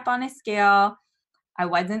didn't step on a scale. I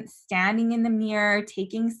wasn't standing in the mirror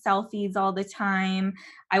taking selfies all the time.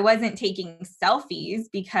 I wasn't taking selfies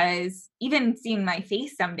because even seeing my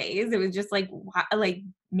face some days, it was just like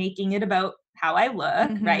making it about how I look,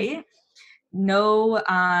 Mm-hmm. right? No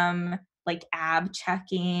like ab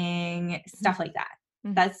checking, stuff like that.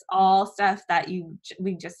 Mm-hmm. That's all stuff that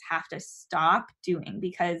we just have to stop doing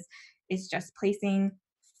because it's just placing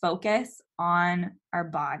focus on our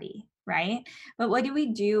body, right? But what do we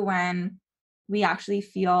do when we actually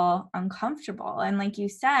feel uncomfortable? And like you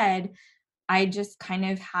said, I just kind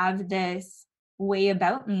of have this way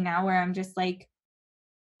about me now where I'm just like,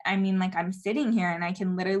 I mean, like I'm sitting here and I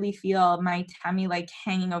can literally feel my tummy like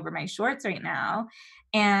hanging over my shorts right now.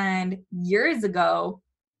 And years ago,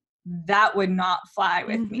 that would not fly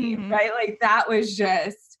with me, Mm-hmm. right? Like that was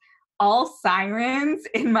just all sirens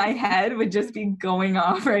in my head would just be going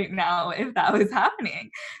off right now if that was happening.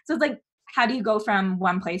 So it's like, how do you go from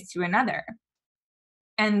one place to another?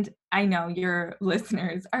 And I know your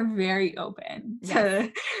listeners are very open Yes.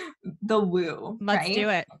 to the woo, Let's right? do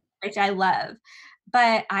it. Which I love.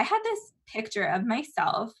 But I had this picture of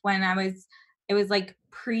myself when it was like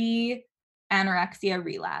pre anorexia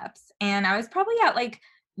relapse. And I was probably at like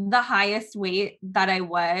the highest weight that I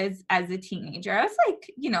was as a teenager. I was like,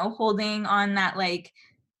 holding on that like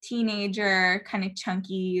teenager kind of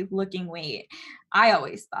chunky looking weight, I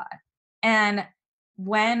always thought. And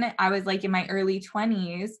when I was like in my early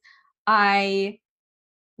 20s, I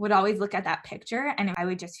would always look at that picture and I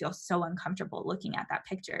would just feel so uncomfortable looking at that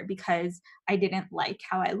picture because I didn't like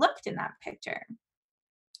how I looked in that picture.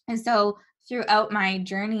 And so throughout my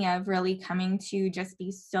journey of really coming to just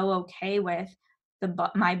be so okay with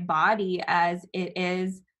my body as it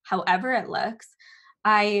is, however it looks,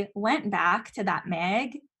 I went back to that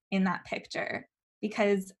Meg in that picture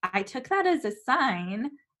because I took that as a sign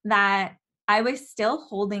that I was still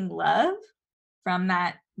holding love from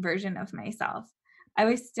that version of myself. I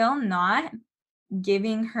was still not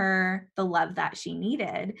giving her the love that she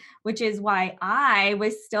needed, which is why I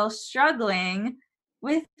was still struggling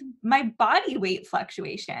with my body weight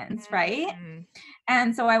fluctuations, right? Mm-hmm.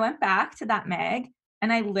 And so I went back to that Meg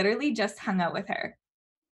and I literally just hung out with her.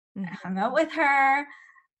 I hung out with her,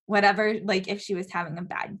 whatever, like if she was having a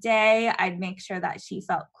bad day, I'd make sure that she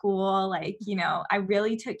felt cool. Like, I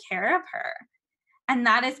really took care of her. And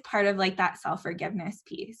that is part of like that self-forgiveness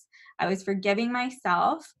piece. I was forgiving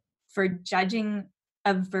myself for judging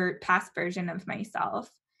a past version of myself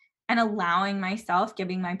and allowing myself,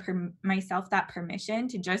 giving myself that permission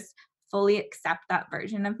to just fully accept that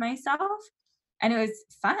version of myself. And it was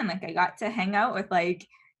fun. Like I got to hang out with like,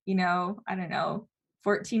 I don't know,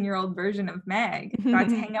 14-year-old version of Meg, got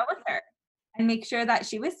to hang out with her and make sure that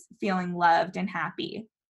she was feeling loved and happy.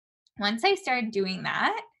 Once I started doing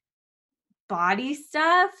that, body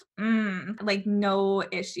stuff, like no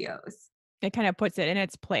issues. It kind of puts it in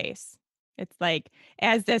its place. It's like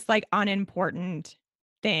as this like unimportant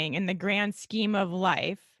thing in the grand scheme of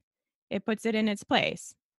life, it puts it in its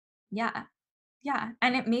place. Yeah. Yeah.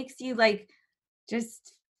 And it makes you like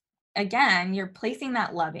just again, you're placing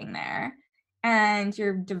that loving there and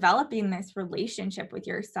you're developing this relationship with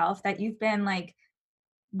yourself that you've been like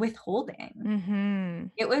withholding. Mm-hmm.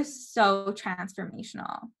 It was so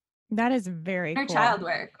transformational. That is very Inner cool. child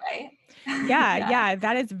work, right? Yeah, Yeah. yeah,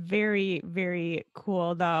 that is very, very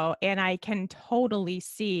cool though. And I can totally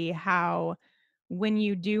see how when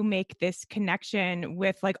you do make this connection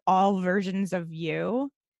with like all versions of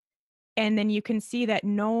you, and then you can see that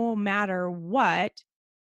no matter what,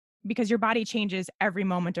 because your body changes every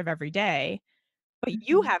moment of every day, but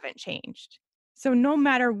you Mhm. haven't changed. So no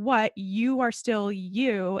matter what, you are still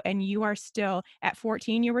you and you are still at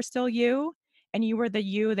 14, you were still you and you were the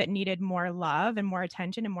you that needed more love and more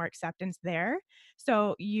attention and more acceptance there.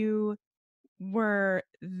 So you were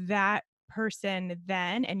that person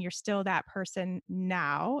then and you're still that person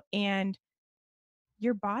now and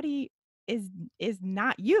your body is is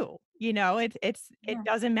not you. It Yeah.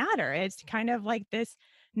 doesn't matter. It's kind of like this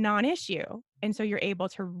non-issue. And so you're able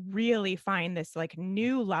to really find this like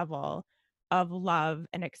new level of love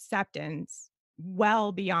and acceptance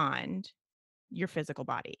well beyond your physical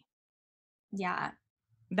body. Yeah.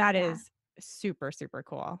 That Yeah. is super, super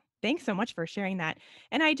cool. Thanks so much for sharing that.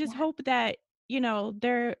 And I just Yeah. hope that,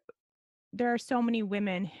 there are so many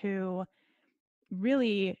women who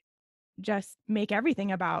really just make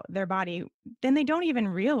everything about their body, then they don't even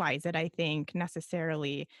realize it, I think,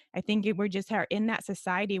 necessarily. I think we're just are in that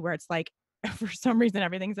society where it's like, for some reason,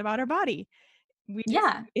 everything's about our body.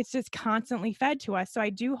 Yeah. It's just constantly fed to us. So I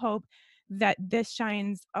do hope that this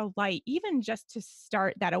shines a light, even just to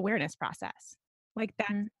start that awareness process. Like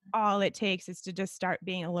that's Mm. all it takes is to just start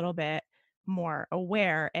being a little bit more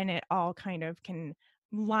aware, and it all kind of can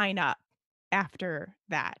line up after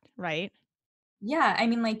that, right? Yeah, I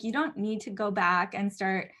mean, like, you don't need to go back and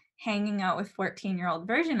start hanging out with 14-year-old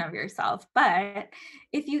version of yourself, but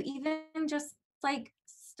if you even just, like,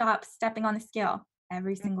 stop stepping on the scale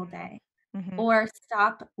every single day, Mhm. or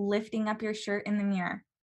stop lifting up your shirt in the mirror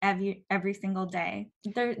every single day.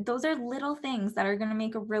 Those are little things that are gonna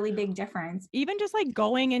make a really big difference. Even just, like,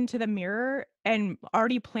 going into the mirror and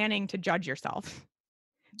already planning to judge yourself.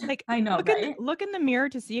 Like, I know, right? look in the mirror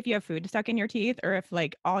to see if you have food stuck in your teeth or if,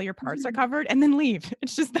 like, all your parts are covered, and then leave.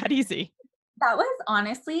 It's just that easy. That was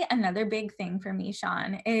honestly another big thing for me,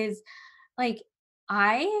 Shawn, is like,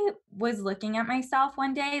 I was looking at myself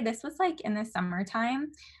one day, this was, like, in the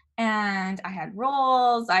summertime, and I had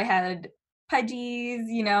rolls, I had pudgies,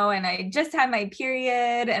 and I just had my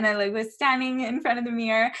period, and I, like, was standing in front of the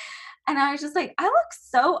mirror, and I was just like, "I look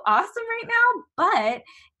so awesome right now," but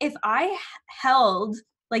if I held,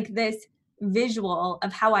 like, this visual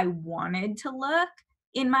of how I wanted to look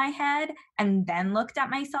in my head and then looked at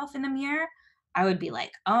myself in the mirror, I would be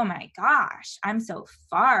like, "Oh my gosh, I'm so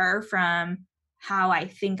far from how I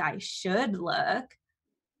think I should look."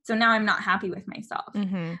 So now I'm not happy with myself.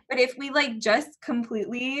 Mhm. But if we like just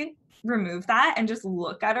completely remove that and just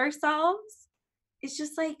look at ourselves, it's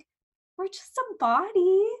just like we're just a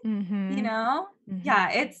body, you Mhm. know? Mhm. Yeah,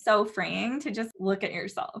 it's so freeing to just look at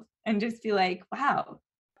yourself and just be like, "Wow."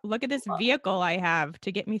 Look at this Well, vehicle I have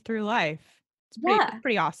to get me through life. It's yeah,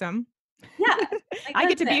 pretty awesome. yeah, like I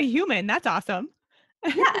get that's to be it. a human, that's awesome.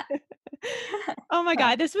 Yeah. Oh my Uh,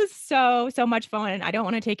 god, this was so much fun. I don't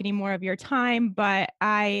wanna take any more of your time, but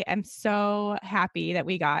I am so happy that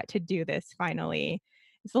we got to do this finally.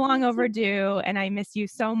 It's long Me too. overdue, and I miss you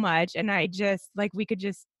so much, and I just like, we could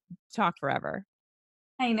just talk forever.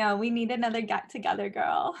 I know, we need another get together,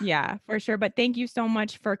 girl. Yeah, for sure, but thank you so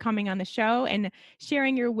much for coming on the show and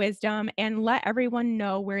sharing your wisdom, and let everyone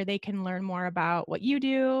know where they can learn more about what you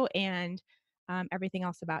do and, everything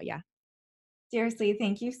else about you. Seriously,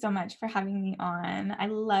 thank you so much for having me on. I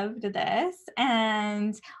loved this.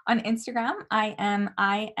 And on Instagram, I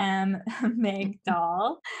am Meg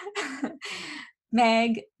Doll.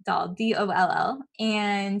 Meg Doll, Doll.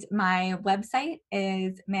 And my website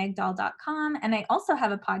is megdoll.com. And I also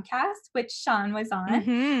have a podcast, which Shawn was on. I don't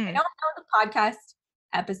Mhm. know the podcast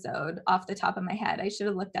episode off the top of my head. I should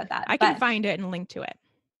have looked at that. I can But find it and link to it.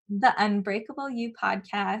 the Unbreakable You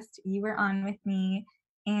podcast. You were on with me,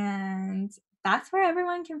 and that's where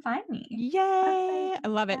everyone can find me. That's where Yay! I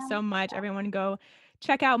love it yeah. so much. Everyone go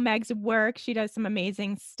check out Meg's work. She does some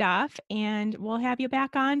amazing stuff, and we'll have you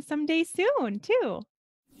back on someday soon too.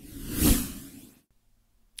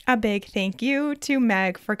 A big thank you to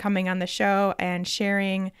Meg for coming on the show and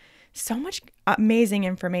sharing so much amazing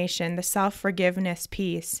information. The self-forgiveness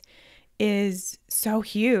piece is so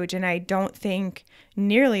huge, and I don't think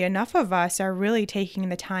nearly enough of us are really taking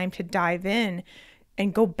the time to dive in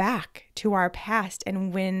and go back to our past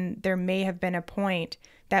and when there may have been a point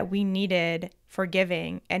that we needed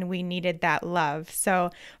forgiving and we needed that love. So,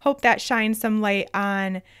 hope that shines some light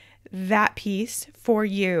on that piece for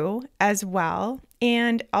you as well.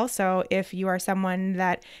 And also, if you are someone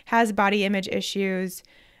that has body image issues,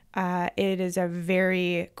 it is a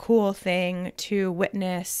very cool thing to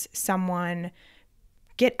witness someone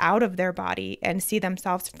get out of their body and see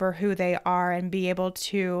themselves for who they are and be able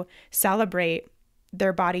to celebrate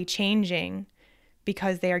their body changing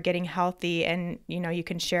because they are getting healthy. And you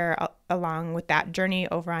can share along with that journey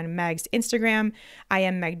over on Meg's Instagram. I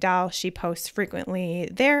am Meg Doll. She posts frequently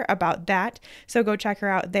there about that, so go check her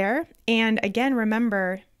out there. And again,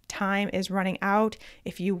 remember, time is running out.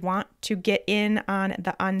 If you want to get in on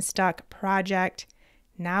the Unstuck project,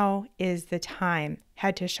 now is the time.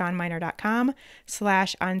 Head to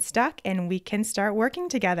shawnminer.com/unstuck and we can start working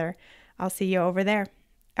together. I'll see you over there.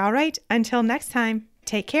 All right, until next time,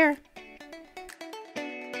 take care.